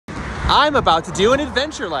I'm about to do an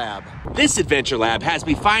adventure lab. This adventure lab has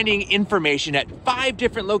me finding information at 5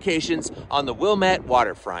 different locations on the Wilmette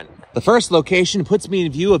waterfront. The first location puts me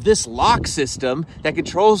in view of this lock system that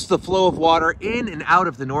controls the flow of water in and out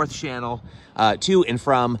of the North Channel to and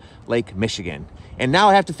from Lake Michigan. And now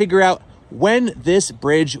I have to figure out when this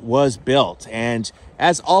bridge was built. And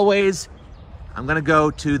as always, I'm gonna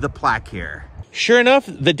go to the plaque here. Sure enough,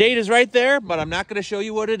 the date is right there, but I'm not gonna show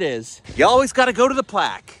you what it is. You always gotta go to the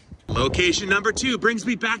plaque. Location number 2 brings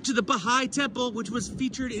me back to the Baha'i Temple, which was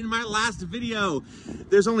featured in my last video.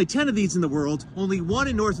 There's only 10 of these in the world, only 1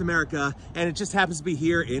 in North America, and it just happens to be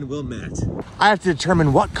here in Wilmette. I have to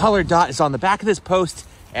determine what color dot is on the back of this post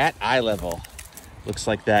at eye level. Looks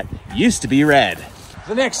like that used to be red.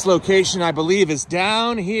 The next location, I believe, is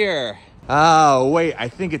down here. Oh, wait, I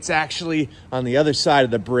think it's actually on the other side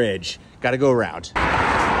of the bridge. Gotta go around.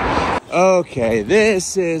 Okay,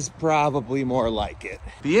 this is probably more like it.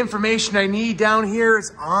 The information I need down here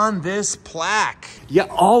is on this plaque. You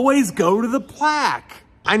always go to the plaque.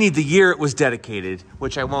 I need the year it was dedicated,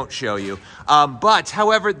 which I won't show you.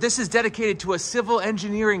 However, this is dedicated to a civil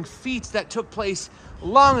engineering feat that took place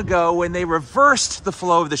long ago when they reversed the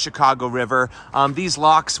flow of the Chicago River. These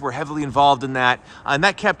locks were heavily involved in that, and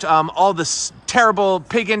that kept all this terrible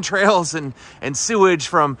pig entrails and sewage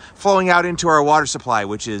from flowing out into our water supply,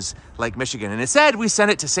 which is Lake Michigan. And instead, we sent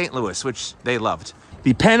it to St. Louis, which they loved.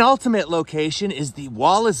 The penultimate location is the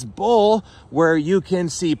Wallace Bowl, where you can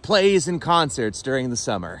see plays and concerts during the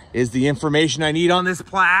summer. Is the information I need on this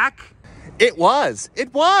plaque? It was.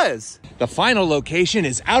 The final location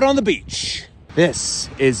is out on the beach. This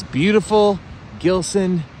is beautiful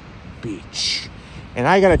Gilson Beach. And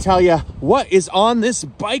I gotta tell you, what is on this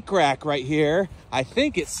bike rack right here? I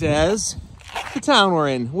think it says the town we're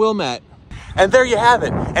in, Wilmette. And there you have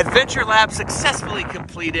it, Adventure Lab successfully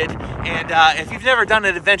completed. And if you've never done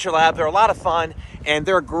an Adventure Lab, they're a lot of fun, and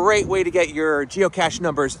they're a great way to get your geocache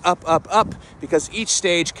numbers up, because each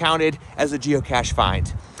stage counted as a geocache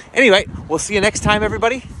find. Anyway, we'll see you next time,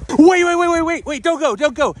 everybody. Wait,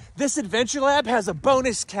 don't go. This Adventure Lab has a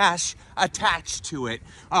bonus cache attached to it.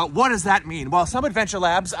 What does that mean? Well, some Adventure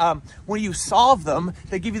Labs, when you solve them,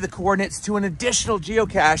 they give you the coordinates to an additional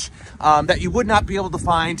geocache that you would not be able to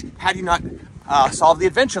find had you not solved the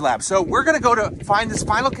Adventure Lab. So we're gonna go to find this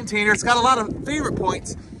final container. It's got a lot of favorite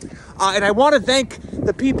points. And I want to thank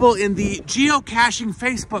the people in the geocaching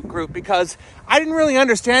Facebook group, because I didn't really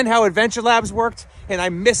understand how Adventure Labs worked, and I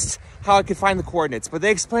missed how I could find the coordinates, but they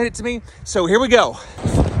explained it to me. So here we go.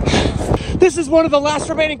 This is one of the last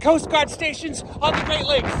remaining Coast Guard stations on the Great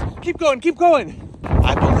Lakes. Keep going.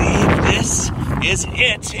 I believe this is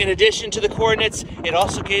it. In addition to the coordinates, it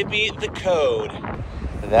also gave me the code.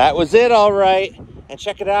 That was it, all right. And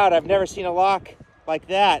check it out, I've never seen a lock like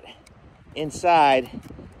that. Inside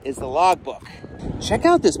is the logbook. Check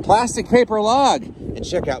out this plastic paper log, and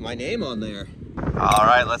check out my name on there. All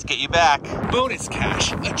right, let's get you back. Bonus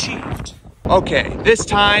cache achieved. Okay, this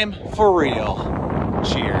time for real.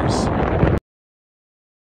 Cheers.